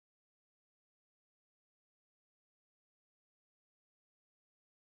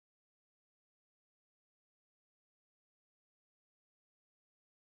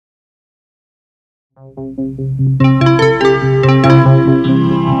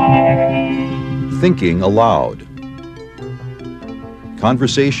Thinking Aloud.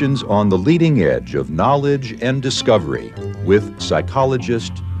 Conversations on the leading edge of knowledge and discovery with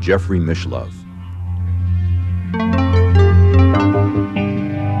psychologist Jeffrey Mishlove.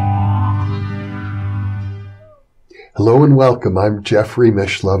 Hello and welcome. I'm Jeffrey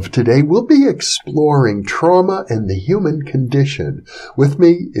Mishlove. Today we'll be exploring trauma and the human condition. With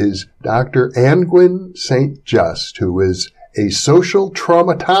me is Dr. Anngwyn St, who is a social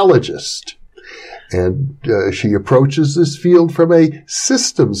traumatologist. And she approaches this field from a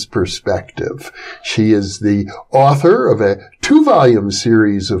systems perspective. She is the author of a 2-volume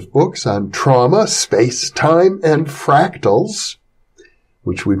series of books on trauma, space, time, and fractals,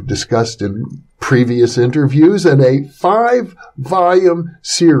 which we've discussed in previous interviews, and a 5-volume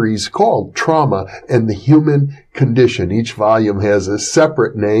series called Trauma and the Human Condition. Each volume has a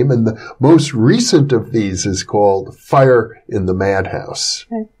separate name, and the most recent of these is called Fire in the Madhouse.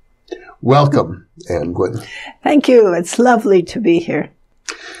 Okay. Welcome, Anngwyn. Thank you. It's lovely to be here.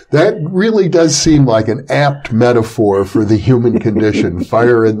 That really does seem like an apt metaphor for the human condition,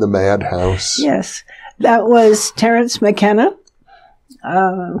 Fire in the Madhouse. Yes, that was Terence McKenna.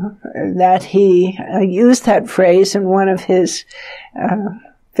 That he used that phrase in one of his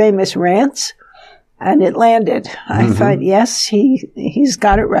famous rants, and it landed. I thought, yes, he's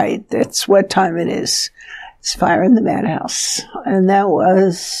got it right. That's what time it is. It's Fire in the Madhouse. And that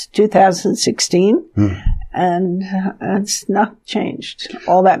was 2016, and it's not changed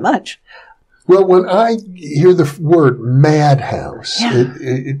all that much. Well, when I hear the word madhouse,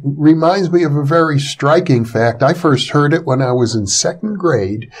 it reminds me of a very striking fact. I first heard it when I was in 2nd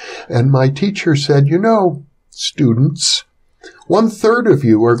grade, and my teacher said, you know, students, 1/3 of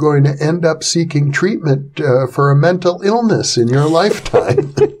you are going to end up seeking treatment for a mental illness in your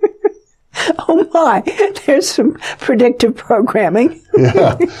lifetime. Oh my, there's some predictive programming.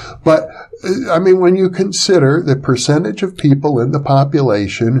 Yeah, but I mean, when you consider the percentage of people in the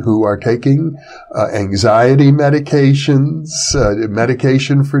population who are taking anxiety medications,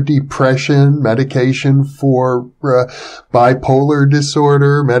 medication for depression, medication for bipolar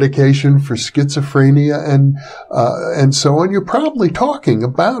disorder, medication for schizophrenia, and so on, you're probably talking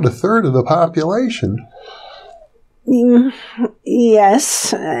about 1/3 of the population.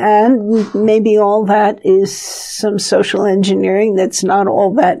 Yes, and maybe all that is some social engineering that's not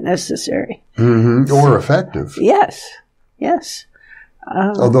all that necessary. Or effective. Yes.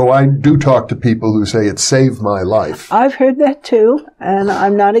 Although I do talk to people who say it saved my life. I've heard that too, and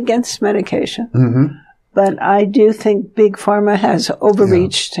I'm not against medication. But I do think Big Pharma has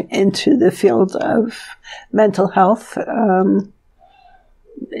overreached into the field of mental health,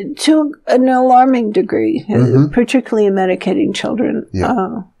 to an alarming degree, particularly in medicating children.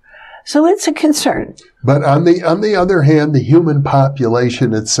 So it's a concern. But on the other hand, the human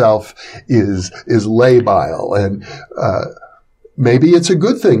population itself is labile, and maybe it's a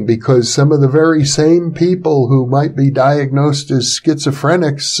good thing, because some of the very same people who might be diagnosed as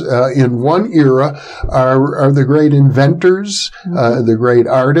schizophrenics in one era are the great inventors, the great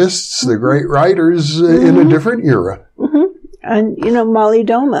artists, the great writers in a different era. And, you know, Mali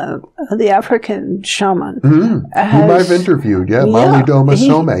Doma, the African shaman, whom I've interviewed, Mali Doma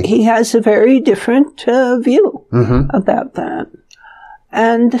Some. He has a very different view about that.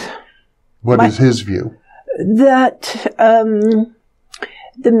 And what is his view? That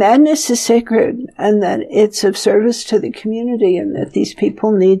the madness is sacred, and that it's of service to the community, and that these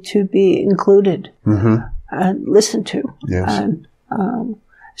people need to be included and listened to. Yes. And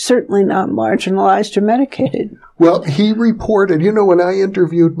certainly not marginalized or medicated. Well, he reported, you know, when I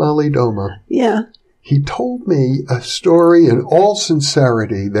interviewed Mali Doma, he told me a story in all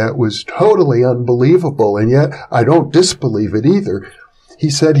sincerity that was totally unbelievable, and yet I don't disbelieve it either. He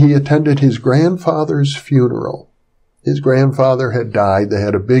said he attended his grandfather's funeral. His grandfather had died. They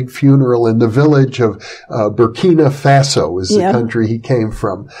had a big funeral in the village of Burkina Faso, is the country he came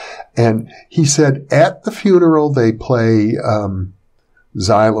from. And he said at the funeral they play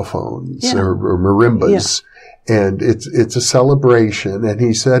xylophones or marimbas. And it's a celebration. And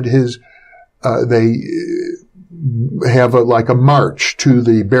he said they have a march to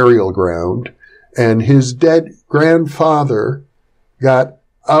the burial ground, and his dead grandfather got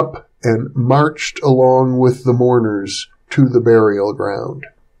up and marched along with the mourners to the burial ground.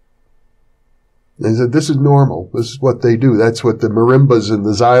 They said, this is normal. This is what they do. That's what the marimbas and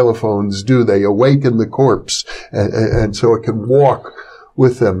the xylophones do. They awaken the corpse, and so it can walk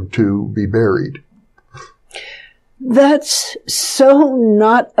with them to be buried. That's so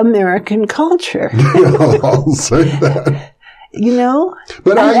not American culture. I'll say that. You know?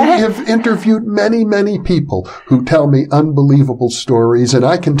 But I have interviewed many, many people who tell me unbelievable stories, and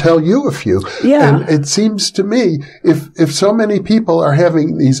I can tell you a few. Yeah. And it seems to me, if so many people are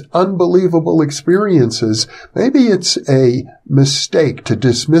having these unbelievable experiences, maybe it's a mistake to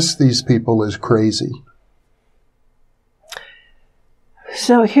dismiss these people as crazy.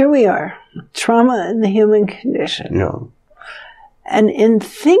 So here we are, trauma and the human condition. Yeah. And in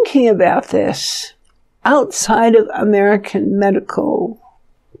thinking about this, outside of American medical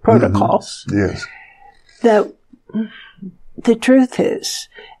protocols, Yes. that the truth is,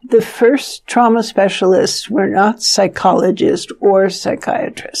 the first trauma specialists were not psychologists or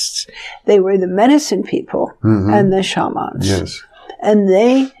psychiatrists. They were the medicine people and the shamans. Yes. And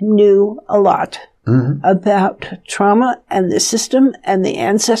they knew a lot about trauma and the system and the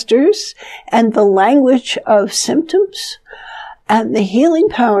ancestors and the language of symptoms and the healing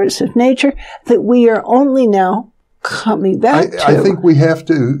powers of nature that we are only now coming back to. I think we have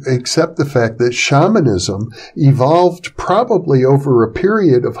to accept the fact that shamanism evolved probably over a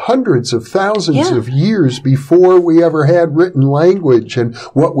period of hundreds of thousands of years before we ever had written language and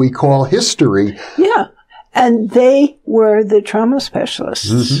what we call history. Yeah. And they were the trauma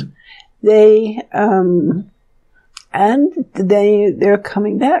specialists. They're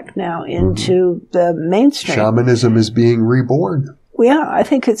coming back now into the mainstream. Shamanism is being reborn. Yeah, I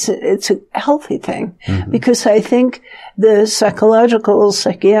think it's a healthy thing because I think the psychological,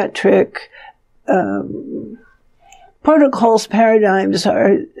 psychiatric protocols, paradigms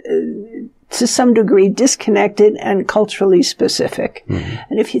are to some degree disconnected and culturally specific.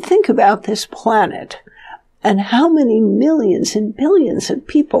 And if you think about this planet and how many millions and billions of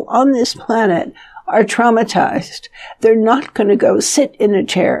people on this planet are traumatized, they're not going to go sit in a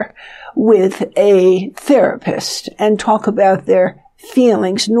chair with a therapist and talk about their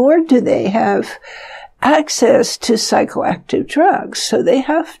feelings, nor do they have access to psychoactive drugs. So they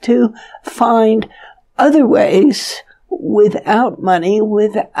have to find other ways without money,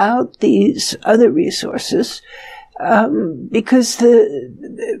 without these other resources, because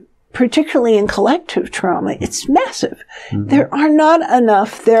particularly in collective trauma, it's massive. There are not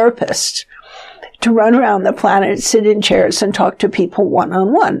enough therapists to run around the planet, sit in chairs and talk to people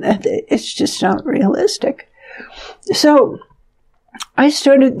one-on-one. It's just not realistic. So I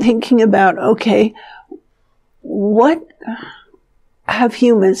started thinking about, okay, what have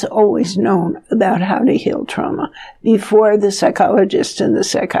humans always known about how to heal trauma before the psychologist and the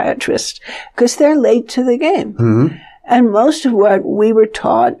psychiatrist? Because they're late to the game. And most of what we were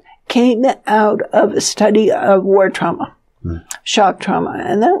taught came out of a study of war trauma, shock trauma,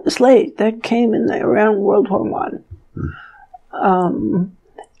 and that was late. That came in around World War I.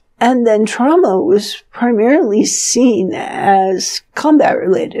 And then trauma was primarily seen as combat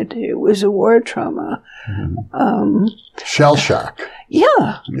related. It was a war trauma. Shell shock.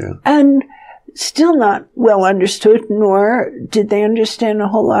 Yeah. And still not well understood, nor did they understand a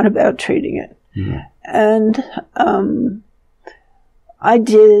whole lot about treating it. And I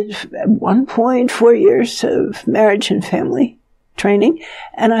did, at one point, 4 years of marriage and family training,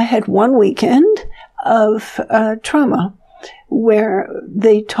 and I had one weekend of trauma where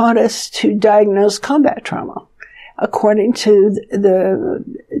they taught us to diagnose combat trauma according to the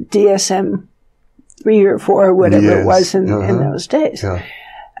DSM 3 or 4, whatever it was in those days.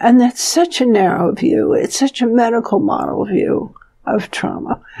 And that's such a narrow view. It's such a medical model view of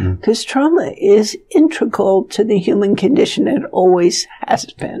trauma, because trauma is integral to the human condition. It always has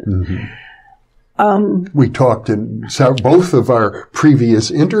been. We talked in both of our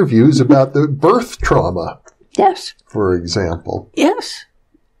previous interviews about the birth trauma. Yes. For example. Yes.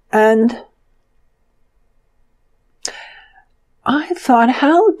 And I thought,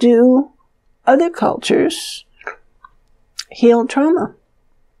 how do other cultures heal trauma?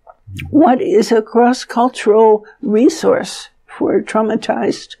 What is a cross-cultural resource for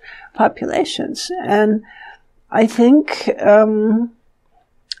traumatized populations? And I think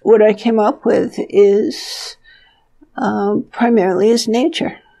what I came up with is primarily is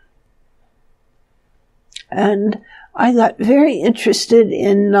nature. And I got very interested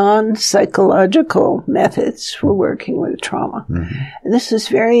in non-psychological methods for working with trauma. And this is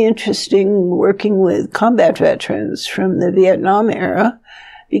very interesting working with combat veterans from the Vietnam era,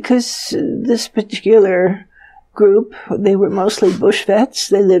 because this particular group, they were mostly bush vets.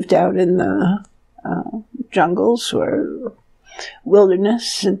 They lived out in the jungles or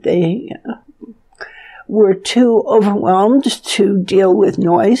wilderness. They were too overwhelmed to deal with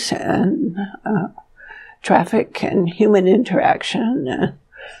noise and traffic and human interaction.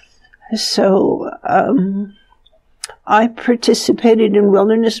 So I participated in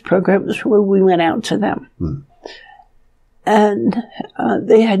wilderness programs where we went out to them. And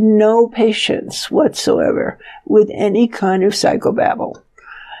they had no patience whatsoever with any kind of psychobabble.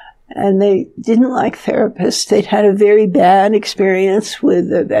 And they didn't like therapists. They'd had a very bad experience with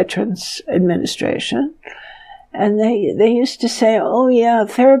the Veterans Administration. And they used to say, oh yeah,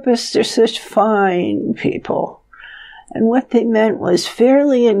 therapists are such fine people. And what they meant was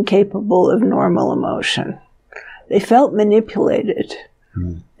fairly incapable of normal emotion. They felt manipulated.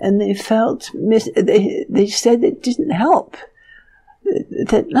 And they felt, they said it didn't help,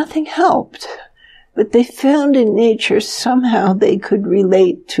 that nothing helped. But they found in nature somehow they could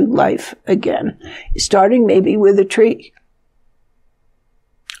relate to life again, starting maybe with a tree.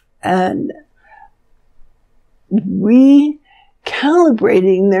 And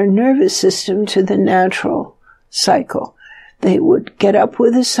recalibrating their nervous system to the natural cycle. They would get up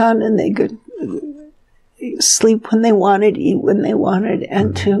with the sun and they could sleep when they wanted, eat when they wanted,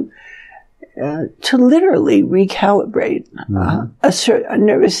 and to literally recalibrate a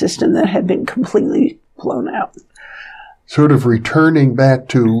nervous system that had been completely blown out. Sort of returning back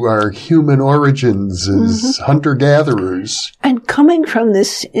to our human origins as hunter-gatherers. And coming from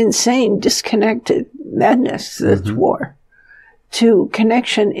this insane, disconnected madness that's war, to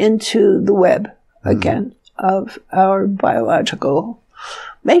connection into the web, again, of our biological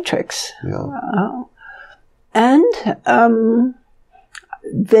matrix. Yeah. And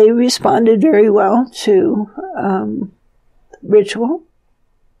they responded very well to ritual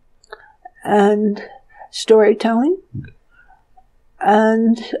and storytelling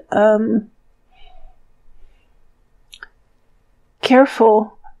and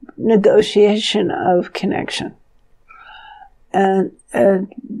careful negotiation of connection. And at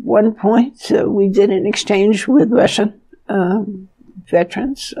one point, we did an exchange with Russian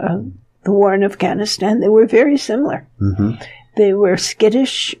veterans, the war in Afghanistan. They were very similar. They were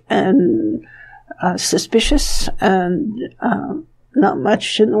skittish and suspicious and not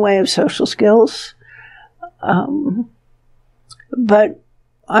much in the way of social skills. But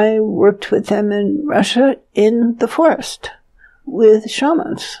I worked with them in Russia in the forest with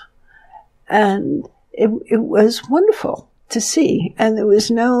shamans. And it was wonderful to see. And there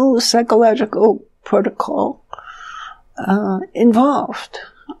was no psychological protocol involved.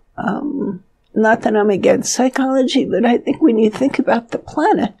 Not that I'm against psychology, but I think when you think about the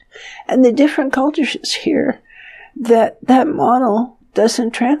planet and the different cultures here, that model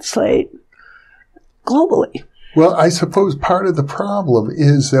doesn't translate globally. Well, I suppose part of the problem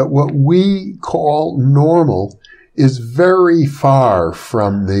is that what we call normal is very far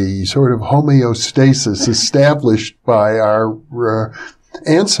from the sort of homeostasis established by our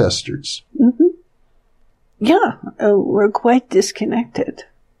ancestors. Yeah, we're quite disconnected.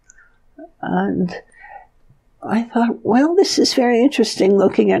 And I thought, well, this is very interesting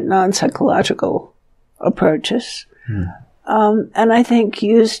looking at non-psychological approaches. And I think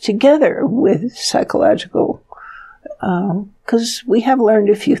used together with psychological, because we have learned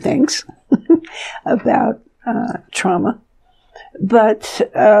a few things about trauma. But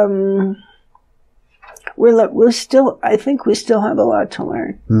we're still, I think we still have a lot to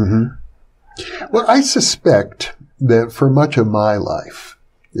learn. Well, I suspect that for much of my life,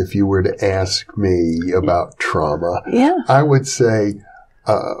 if you were to ask me about trauma, I would say,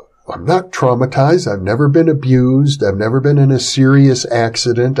 I'm not traumatized. I've never been abused. I've never been in a serious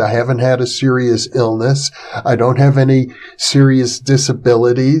accident. I haven't had a serious illness. I don't have any serious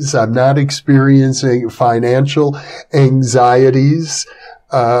disabilities. I'm not experiencing financial anxieties.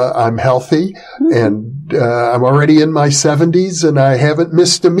 I'm healthy and I'm already in my 70s and I haven't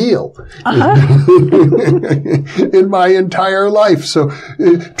missed a meal in my entire life. So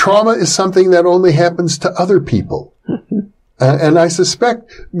trauma is something that only happens to other people. And I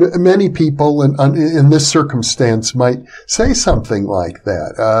suspect many people in this circumstance might say something like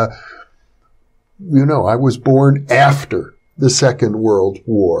that. I was born after the Second World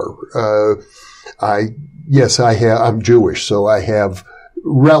War. I'm Jewish, so I have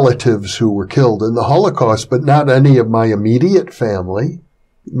relatives who were killed in the Holocaust, but not any of my immediate family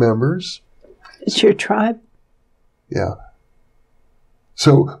members. It's your tribe. Yeah.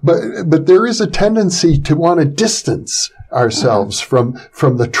 So, but there is a tendency to want to distance ourselves from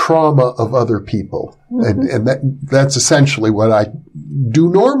the trauma of other people. And that's essentially what I do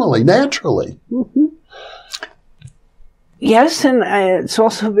normally, naturally. Yes, and it's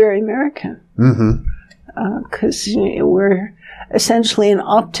also very American. Because we're essentially an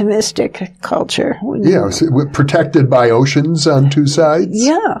optimistic culture. We're protected by oceans on two sides.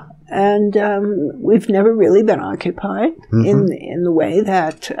 Yeah, and we've never really been occupied in the way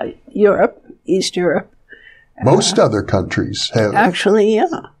that Europe, East Europe. Most other countries have. Actually, yeah.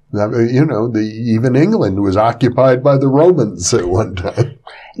 Even England was occupied by the Romans at one time.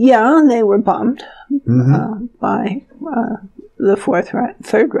 Yeah, and they were bombed by the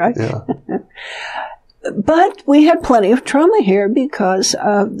Third Reich. Yeah. But we had plenty of trauma here because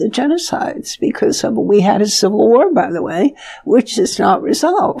of the genocides, we had a civil war, by the way, which is not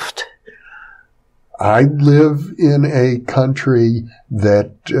resolved. I live in a country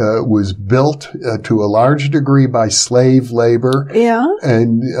that was built to a large degree by slave labor. Yeah.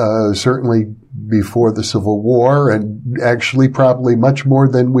 And certainly before the Civil War, and actually probably much more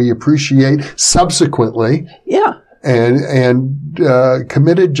than we appreciate subsequently. Yeah. And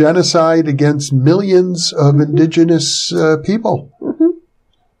committed genocide against millions of indigenous people. Mm-hmm.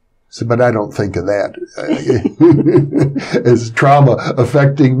 So, but I don't think of that as trauma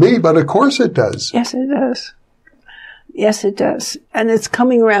affecting me, but of course it does. Yes, it does. Yes, it does. And it's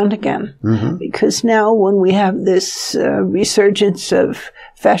coming around again. Mm-hmm. Because now when we have this resurgence of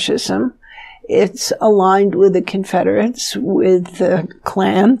fascism, it's aligned with the Confederates, with the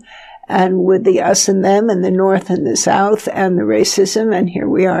Klan, and with the us and them and the North and the South and the racism. And here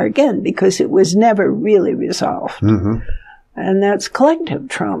we are again, because it was never really resolved. Mm-hmm. And that's collective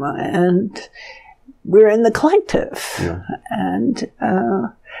trauma. And we're in the collective. Yeah. And,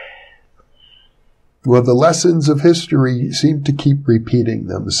 well, the lessons of history seem to keep repeating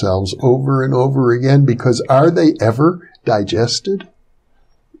themselves over and over again, because are they ever digested?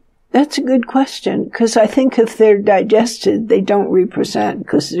 That's a good question, because I think if they're digested, they don't represent,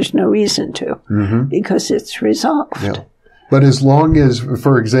 because there's no reason to, because it's resolved. Yeah. But as long as,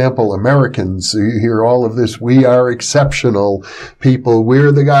 for example, Americans, you hear all of this, we are exceptional people,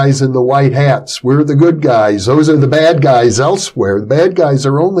 we're the guys in the white hats, we're the good guys, those are the bad guys elsewhere. The bad guys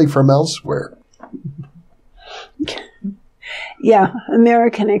are only from elsewhere. Yeah,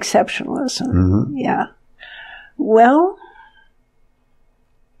 American exceptionalism. Mm-hmm. Yeah. Well,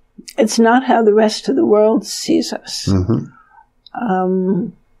 it's not how the rest of the world sees us. Mm-hmm.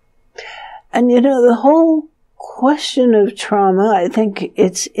 And the whole question of trauma, I think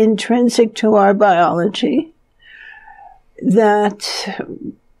it's intrinsic to our biology that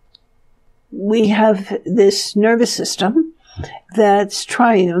we have this nervous system that's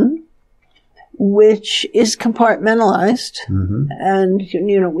triune, which is compartmentalized. Mm-hmm.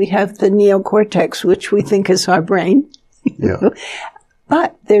 And, we have the neocortex, which we think is our brain. Yeah.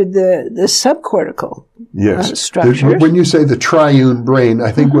 But they're the subcortical structures. When you say the triune brain,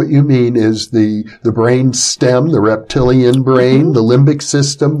 I think what you mean is the brain stem, the reptilian brain, the limbic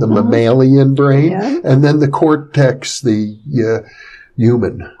system, the mammalian brain, and then the cortex, the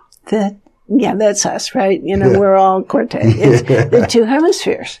human. That's us, right? We're all cortex. It's the two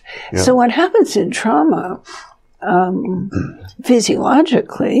hemispheres. Yeah. So what happens in trauma,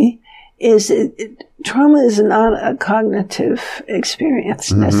 physiologically, is trauma is not a cognitive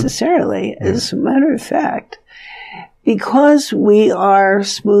experience necessarily. As a matter of fact, because we are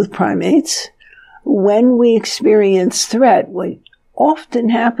smooth primates, when we experience threat, what often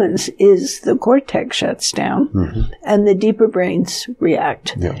happens is the cortex shuts down and the deeper brains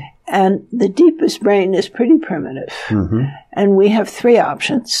react. Yeah. And the deepest brain is pretty primitive. Mm-hmm. And we have three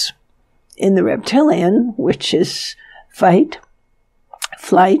options in the reptilian, which is fight,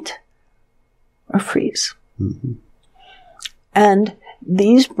 flight, or freeze. Mm-hmm. And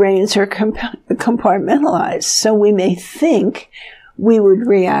these brains are compartmentalized. So we may think we would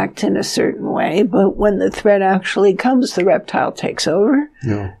react in a certain way, but when the threat actually comes, the reptile takes over.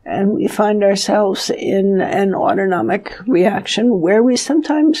 Yeah. And we find ourselves in an autonomic reaction where we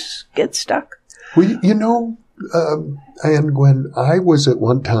sometimes get stuck. Well, Anngwyn, I was at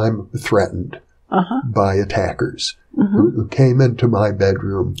one time threatened by attackers who came into my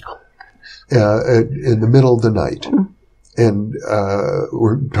bedroom in the middle of the night and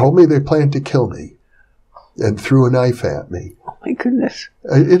told me they planned to kill me and threw a knife at me. Oh, my goodness.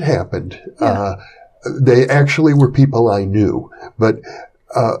 It happened. Yeah. They actually were people I knew. But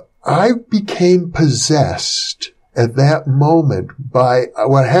I became possessed at that moment by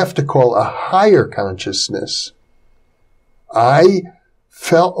what I have to call a higher consciousness. I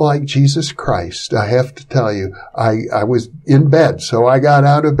felt like Jesus Christ, I have to tell you. I was in bed, so I got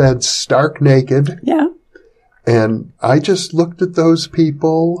out of bed stark naked. Yeah. And I just looked at those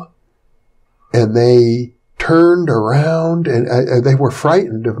people, and they turned around, and they were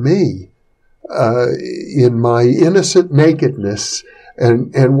frightened of me in my innocent nakedness,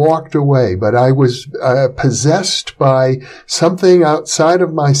 and walked away. But I was possessed by something outside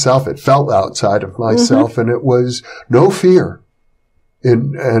of myself. It felt outside of myself, and it was no fear.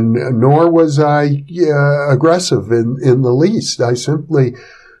 And nor was I aggressive in the least. I simply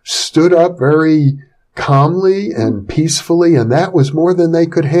stood up very calmly and peacefully, and that was more than they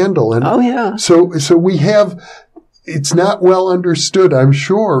could handle. And oh, yeah. So we have, it's not well understood, I'm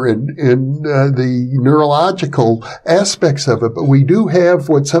sure, in the neurological aspects of it, but we do have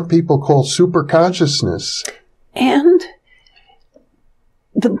what some people call superconsciousness. And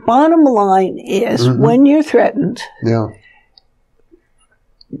the bottom line is, when you're threatened, yeah,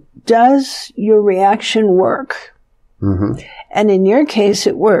 does your reaction work? And in your case,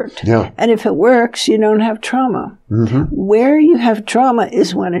 it worked. Yeah. And if it works, you don't have trauma. Where you have trauma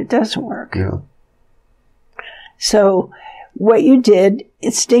is when it doesn't work. Yeah. So what you did,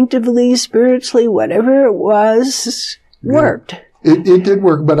 instinctively, spiritually, whatever it was, worked. It did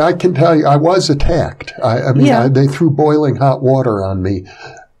work, but I can tell you, I was attacked. I mean, they threw boiling hot water on me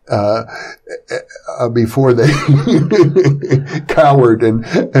before they cowered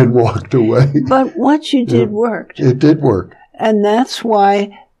and walked away. But what you did worked. It did work. And that's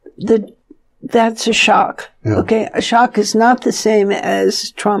why that's a shock. Yeah. Okay? A shock is not the same as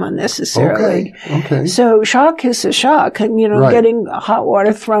trauma necessarily. Okay. So shock is a shock. And, getting hot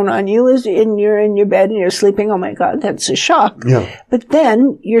water thrown on you you're in your bed and you're sleeping. Oh my God, that's a shock. Yeah. But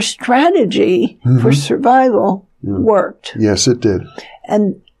then your strategy for survival worked. Yes, it did.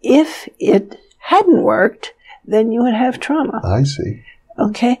 And if it hadn't worked, then you would have trauma. I see.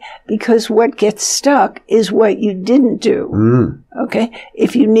 Okay? Because what gets stuck is what you didn't do. Okay?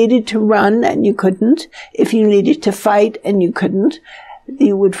 If you needed to run and you couldn't, if you needed to fight and you couldn't,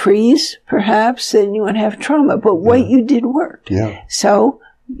 you would freeze, perhaps, then you would have trauma. But what you did worked. Yeah. So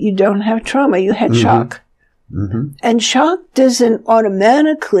you don't have trauma. You had shock. And shock doesn't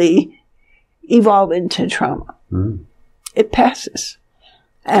automatically evolve into trauma. It passes.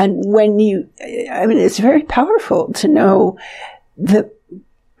 And when it's very powerful to know that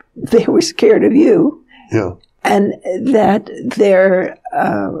they were scared of you. Yeah. And that their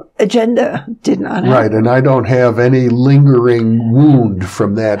agenda did not happen. Right, and I don't have any lingering wound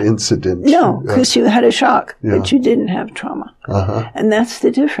from that incident. No, because you had a shock, but you didn't have trauma. And that's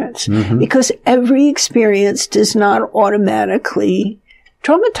the difference. Because every experience does not automatically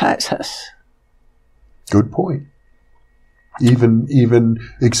traumatize us. Good point. Even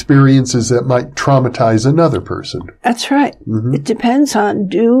experiences that might traumatize another person. That's right. It depends on,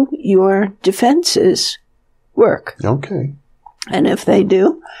 do your defenses work? Okay. And if they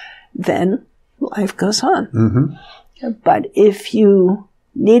do, then life goes on. But if you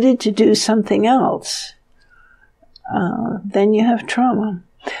needed to do something else, then you have trauma.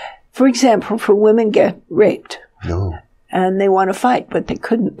 For example, for women get raped. No. And they want to fight, but they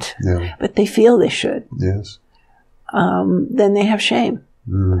couldn't. Yeah. But they feel they should. Yes. Then they have shame.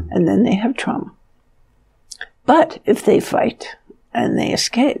 And then they have trauma. But if they fight and they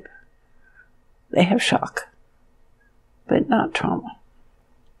escape, they have shock, but not trauma.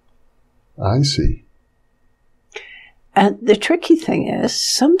 I see. And the tricky thing is,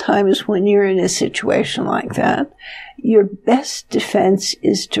 sometimes when you're in a situation like that, your best defense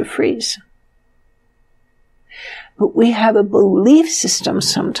is to freeze. But we have a belief system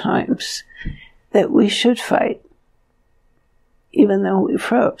sometimes that we should fight, even though we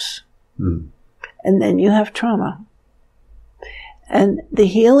froze. And then you have trauma. And the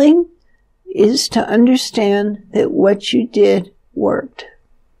healing is to understand that what you did worked.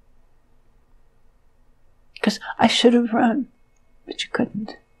 Because I should have run, but you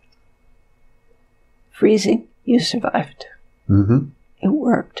couldn't. Freezing, you survived. It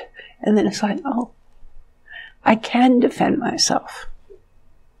worked. And then it's like, oh, I can defend myself.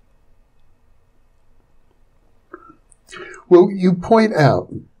 Well, you point out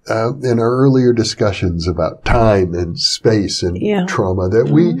in our earlier discussions about time and space and trauma that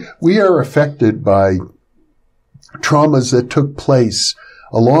we are affected by traumas that took place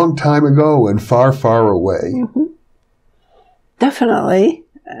a long time ago and far, far away. Definitely.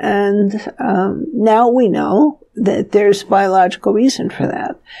 And now we know that there's biological reason for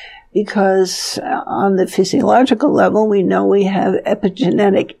that. Because on the physiological level, we know we have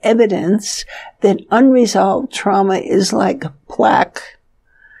epigenetic evidence that unresolved trauma is like plaque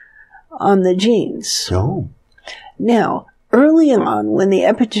on the genes. Oh. Now, early on, when the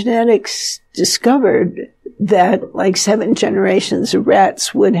epigenetics discovered that like 7 generations of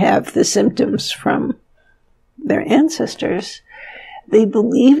rats would have the symptoms from their ancestors, they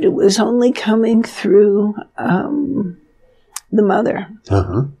believed it was only coming through the mother.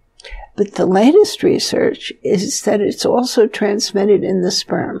 But the latest research is that it's also transmitted in the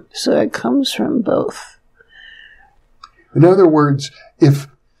sperm. So it comes from both. In other words, if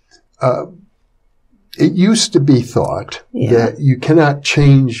it used to be thought that you cannot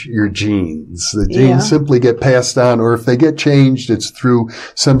change your genes. The genes simply get passed on, or if they get changed, it's through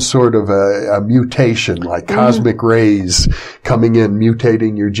some sort of a mutation, like cosmic rays coming in,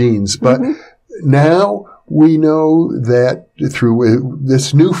 mutating your genes. But now we know that through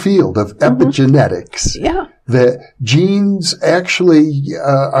this new field of epigenetics, that genes actually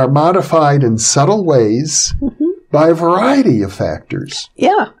are modified in subtle ways by a variety of factors.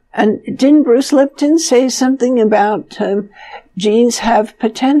 Yeah. And didn't Bruce Lipton say something about genes have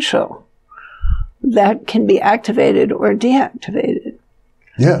potential that can be activated or deactivated?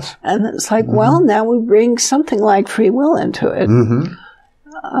 Yes. And it's like, well, now we bring something like free will into it.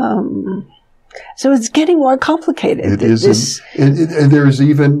 So it's getting more complicated. It is. There's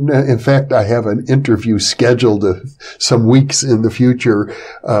even, in fact, I have an interview scheduled some weeks in the future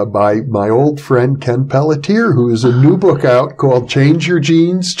by my old friend Ken Pelletier, who has a new book out called Change Your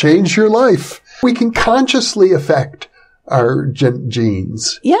Genes, Change Your Life. We can consciously affect our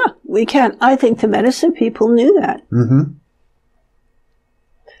genes. Yeah, we can. I think the medicine people knew that.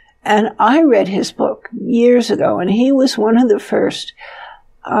 And I read his book years ago, and he was one of the first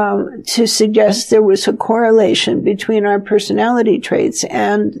to suggest there was a correlation between our personality traits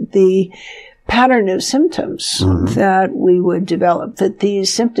and the pattern of symptoms that we would develop, that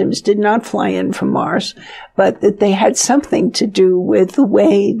these symptoms did not fly in from Mars, but that they had something to do with the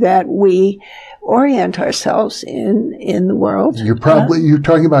way that we orient ourselves in the world. You're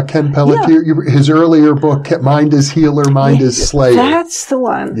talking about Ken Pelletier, his earlier book, Mind is Healer, Mind is Slayer. That's the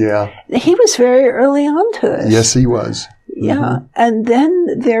one. Yeah. He was very early on to this. Yes, he was. Yeah. And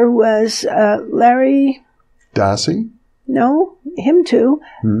then there was Larry Dossey? No, him too,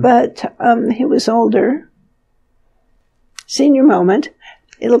 but he was older. Senior moment.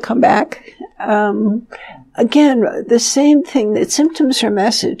 It'll come back. Again, the same thing, that symptoms are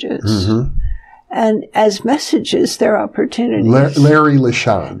messages. And as messages, they're opportunities. Larry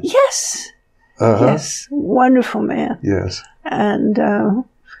LeShan. Yes. Yes. Wonderful man. Yes. And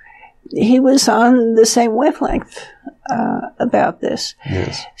he was on the same wavelength about this.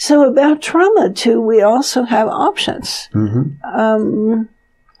 Yes. So about trauma, too, we also have options.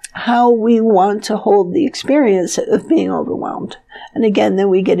 How we want to hold the experience of being overwhelmed. And again, then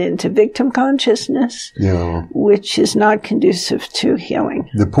we get into victim consciousness, which is not conducive to healing.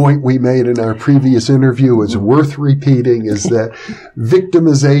 The point we made in our previous interview is worth repeating, is that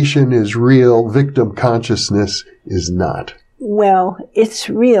victimization is real, victim consciousness is not. Well, it's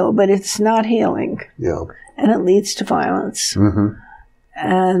real, but it's not healing. Yeah. And it leads to violence.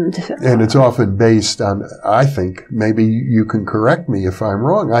 And it's often based on, I think, maybe you can correct me if I'm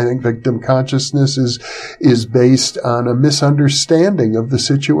wrong, I think victim consciousness is based on a misunderstanding of the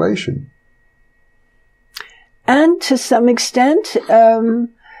situation. And to some extent,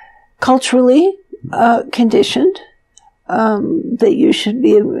 culturally conditioned. That you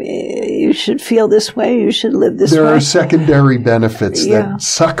should feel this way, you should live this way. There are secondary benefits that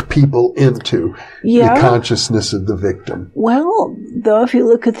suck people into the consciousness of the victim. Well, though, if you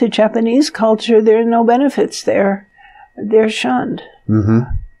look at the Japanese culture, there are no benefits there. They're shunned.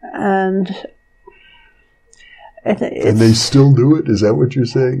 And they still do it? Is that what you're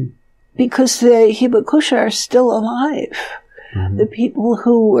saying? Because the hibakusha are still alive. The people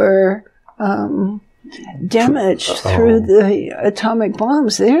who were damaged through the atomic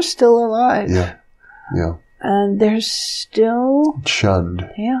bombs, they're still alive. Yeah. And they're still shunned.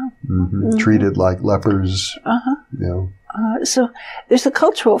 Yeah. Treated like lepers. So there's a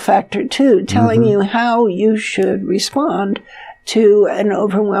cultural factor too, telling you how you should respond to an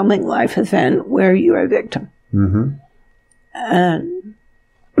overwhelming life event where you're a victim. And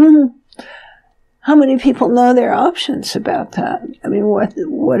how many people know their options about that? I mean,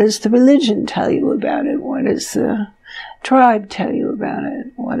 what does the religion tell you about it? What does the tribe tell you about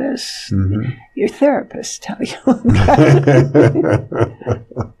it? What does your therapist tell you about it?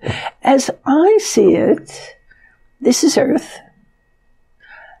 As I see it, this is Earth.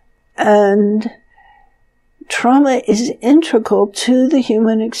 And trauma is integral to the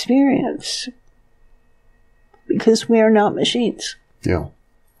human experience. Because we are not machines. Yeah.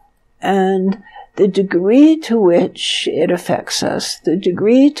 And the degree to which it affects us, the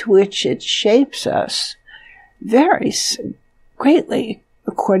degree to which it shapes us, varies greatly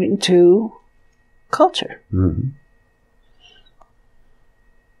according to culture.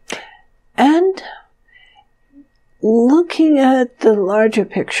 And looking at the larger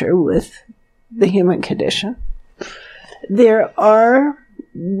picture with the human condition, there are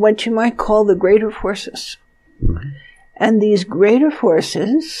what you might call the greater forces. And these greater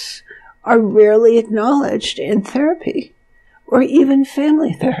forces are rarely acknowledged in therapy or even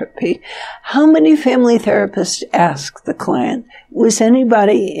family therapy. How many family therapists ask the client, was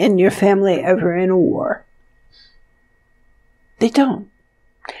anybody in your family ever in a war? They don't.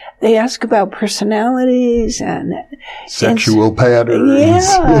 They ask about personalities and sexual patterns.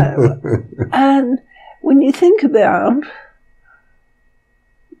 Yeah. And when you think about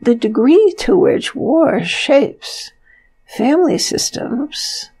the degree to which war shapes family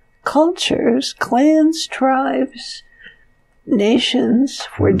systems, cultures, clans, tribes, nations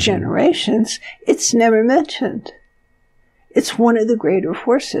for generations, it's never mentioned. It's one of the greater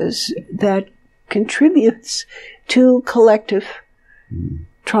forces that contributes to collective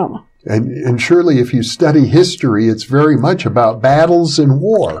trauma. And surely if you study history, it's very much about battles and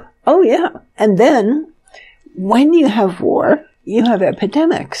war. Oh, yeah. And then when you have war, you have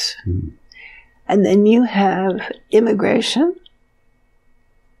epidemics. And then you have immigration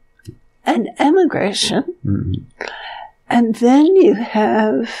and emigration. And then you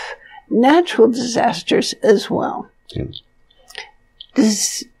have natural disasters as well.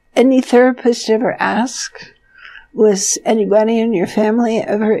 Does any therapist ever ask, was anybody in your family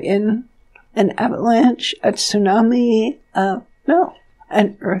ever in an avalanche, a tsunami? No.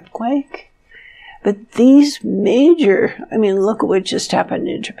 An earthquake? But these major, look at what just happened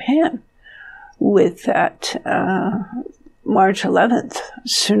in Japan with that March 11th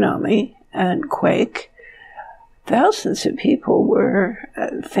tsunami and quake. Thousands of people were,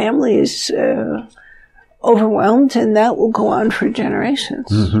 families overwhelmed, and that will go on for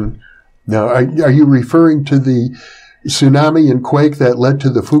generations. Now, are you referring to the tsunami and quake that led to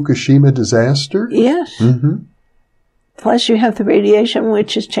the Fukushima disaster? Yes. Plus you have the radiation,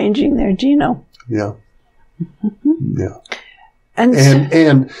 which is changing their genome. Yeah. Yeah.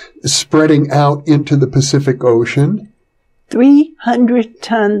 And spreading out into the Pacific Ocean. 300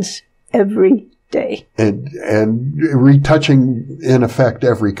 tons every day. And retouching, in effect,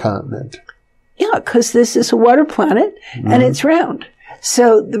 every continent. Yeah, because this is a water planet, and it's round.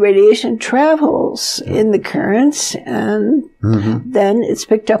 So the radiation travels in the currents, and then it's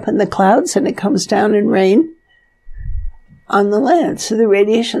picked up in the clouds, and it comes down in rain on the land. So the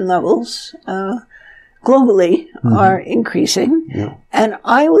radiation levels globally are increasing. Yeah. And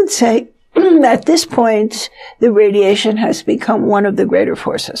I would say at this point, the radiation has become one of the greater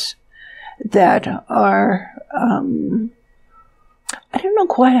forces that are, I don't know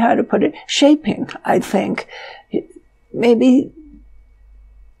quite how to put it, shaping, I think, maybe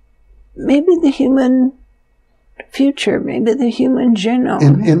the human future, maybe the human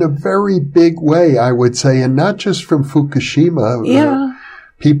genome. In a very big way, I would say, and not just from Fukushima. Yeah.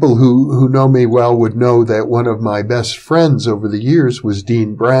 People who know me well would know that one of my best friends over the years was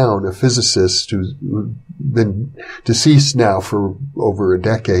Dean Brown, a physicist who's been deceased now for over a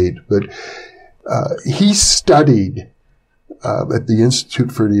decade. But he studied at the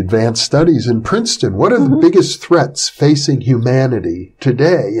Institute for the Advanced Studies in Princeton. What are the biggest threats facing humanity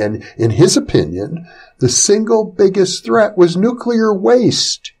today? And in his opinion, the single biggest threat was nuclear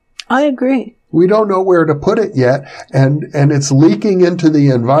waste. I agree. We don't know where to put it yet, and it's leaking into the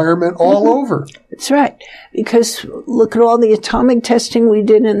environment all over. That's right. Because look at all the atomic testing we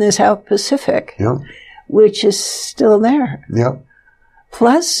did in the South Pacific, which is still there.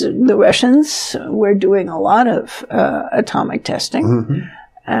 Plus, the Russians were doing a lot of atomic testing,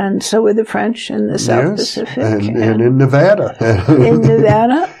 and so were the French in the South Pacific. And in Nevada. In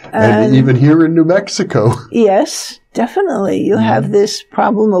Nevada. And even here in New Mexico. Yes, definitely. You have this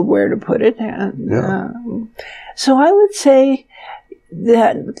problem of where to put it. And, so I would say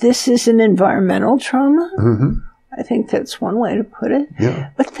that this is an environmental trauma. I think that's one way to put it.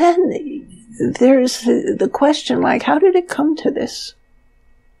 But then there's the question, like, how did it come to this?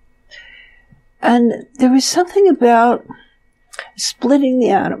 And there was something about splitting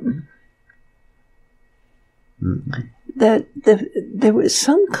the atom. That there was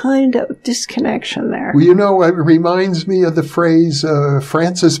some kind of disconnection there. Well, you know, it reminds me of the phrase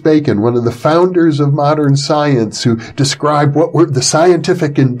Francis Bacon, one of the founders of modern science, who described what we're the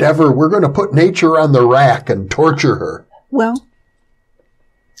scientific endeavor. We're going to put nature on the rack and torture her. Well,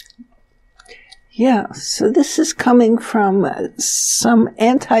 yeah, so this is coming from some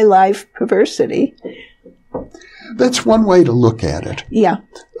anti-life perversity. That's one way to look at it. Yeah.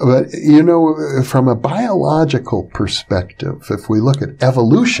 But, you know, from a biological perspective, if we look at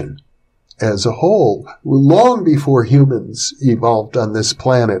evolution as a whole, long before humans evolved on this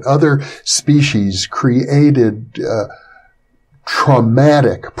planet, other species created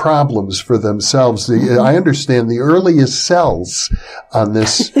traumatic problems for themselves. I understand the earliest cells on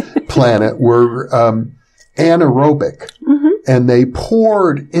this planet were anaerobic. And they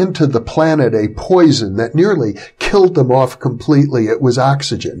poured into the planet a poison that nearly killed them off completely. It was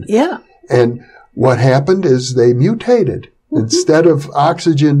oxygen. Yeah. And what happened is they mutated. Instead of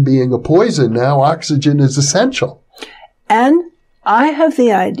oxygen being a poison, now oxygen is essential. And I have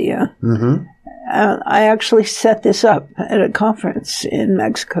the idea. I actually set this up at a conference in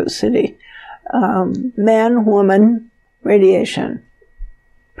Mexico City. Man, woman, radiation,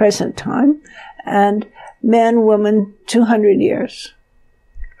 present time, and man, woman, 200 years.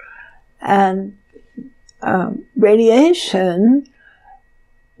 And radiation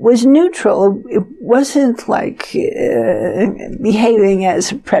was neutral. It wasn't like behaving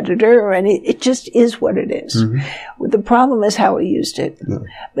as a predator or any. It just is what it is. The problem is how we used it.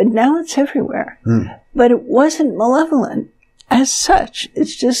 But now it's everywhere. But it wasn't malevolent as such.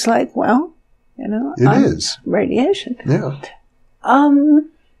 It's just like, well, you know, it is radiation. Yeah.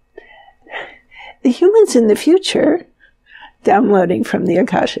 The humans in the future, downloading from the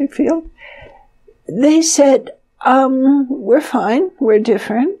Akashic field, they said, we're fine, we're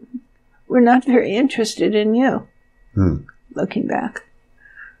different, we're not very interested in you, looking back.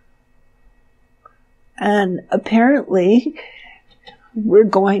 And apparently, we're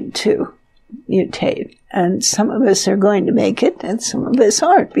going to mutate. And some of us are going to make it, and some of us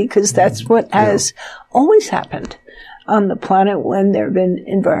aren't, because that's what has always happened on the planet when there have been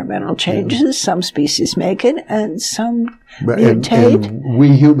environmental changes. Some species make it, and some mutate. And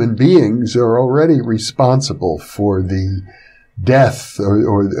we human beings are already responsible for the death,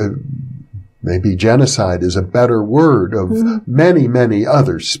 or maybe genocide is a better word, of many, many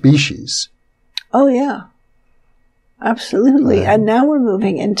other species. Oh, yeah. Absolutely. And now we're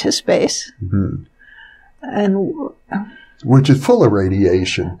moving into space. And which is full of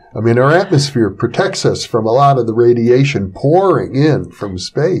radiation. I mean, our atmosphere protects us from a lot of the radiation pouring in from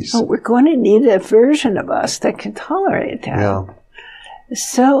space. we're going to need a version of us that can tolerate that. Yeah.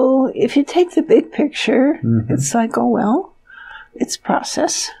 So if you take the big picture, it's like, oh, well, it's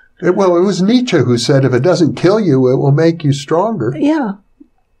process. Well, it was Nietzsche who said, if it doesn't kill you, it will make you stronger. Yeah.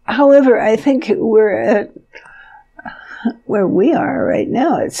 However, I think we're at where we are right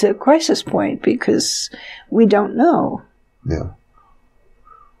now. It's a crisis point because we don't know. Yeah.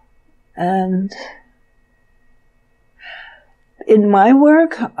 And in my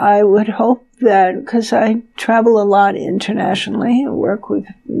work, I would hope that, because I travel a lot internationally and work with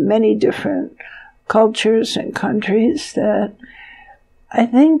many different cultures and countries, that I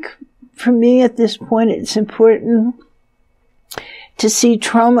think for me at this point it's important to see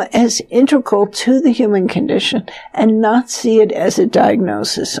trauma as integral to the human condition and not see it as a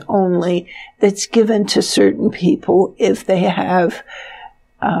diagnosis only that's given to certain people if they have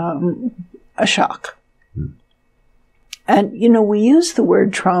a shock. And, you know, we use the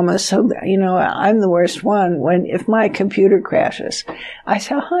word trauma, so, you know, I'm the worst one. If my computer crashes, I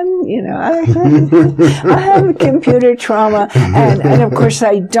say, you know, I have computer trauma, and of course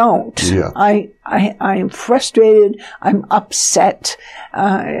I don't. Yeah. I am frustrated, I'm upset, but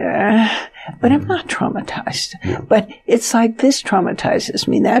I'm not traumatized. Yeah. But it's like this traumatizes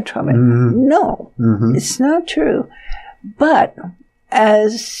me, that traumatizes me. No, it's not true. But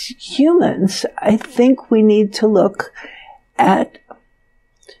as humans, I think we need to look at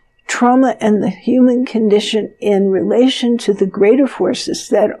trauma and the human condition in relation to the greater forces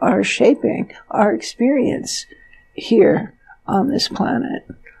that are shaping our experience here on this planet.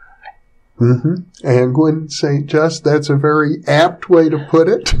 Anngwyn St. Just, that's a very apt way to put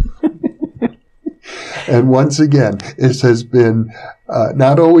it. And once again, this has been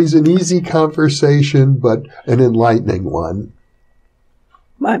not always an easy conversation, but an enlightening one.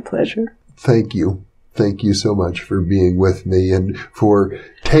 My pleasure. Thank you. Thank you so much for being with me and for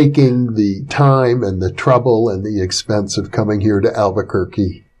taking the time and the trouble and the expense of coming here to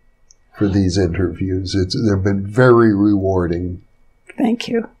Albuquerque for these interviews. They've been very rewarding. Thank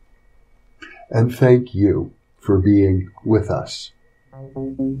you. And thank you for being with us.